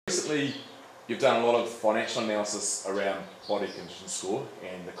recently you've done a lot of financial analysis around body condition score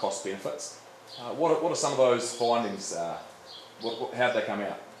and the cost benefits. What are some of those findings? How did they come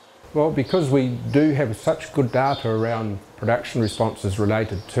out? Well, because we do have such good data around production responses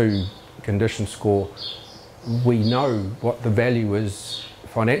related to condition score, we know what the value is,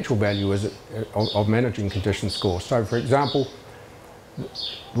 financial value is of managing condition score. So for example,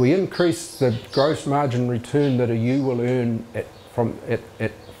 we increase the gross margin return that a ewe will earn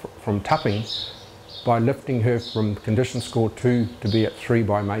from tupping by lifting her from condition score 2 to be at 3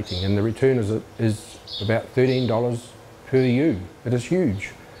 by mating, and the return is about $13 per ewe. It is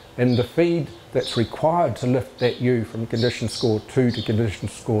huge. And the feed that's required to lift that ewe from condition score 2 to condition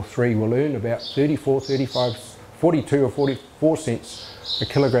score 3 will earn about 42 or 44 cents a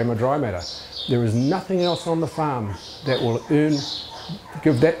kilogram of dry matter. There is nothing else on the farm that will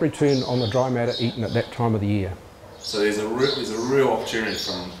give that return on the dry matter eaten at that time of the year. So there's a real opportunity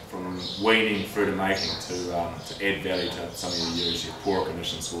from weaning through to mating to add value to some of your ewes, your poorer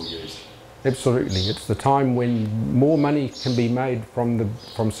condition score ewes. Absolutely, it's the time when more money can be made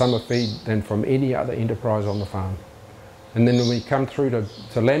from summer feed than from any other enterprise on the farm. And then when we come through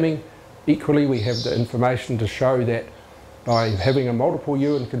to lambing, equally we have the information to show that by having a multiple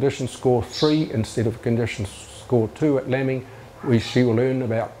ewe in condition score 3 instead of condition score 2 at lambing, she will earn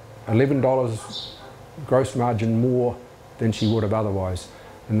about $11 gross margin more than she would have otherwise.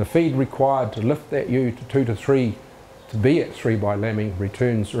 And the feed required to lift that ewe to 2 to 3 to be at 3 by lambing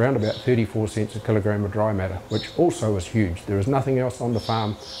returns around about 34 cents a kilogram of dry matter, which also is huge. There is nothing else on the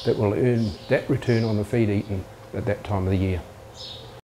farm that will earn that return on the feed eaten at that time of the year.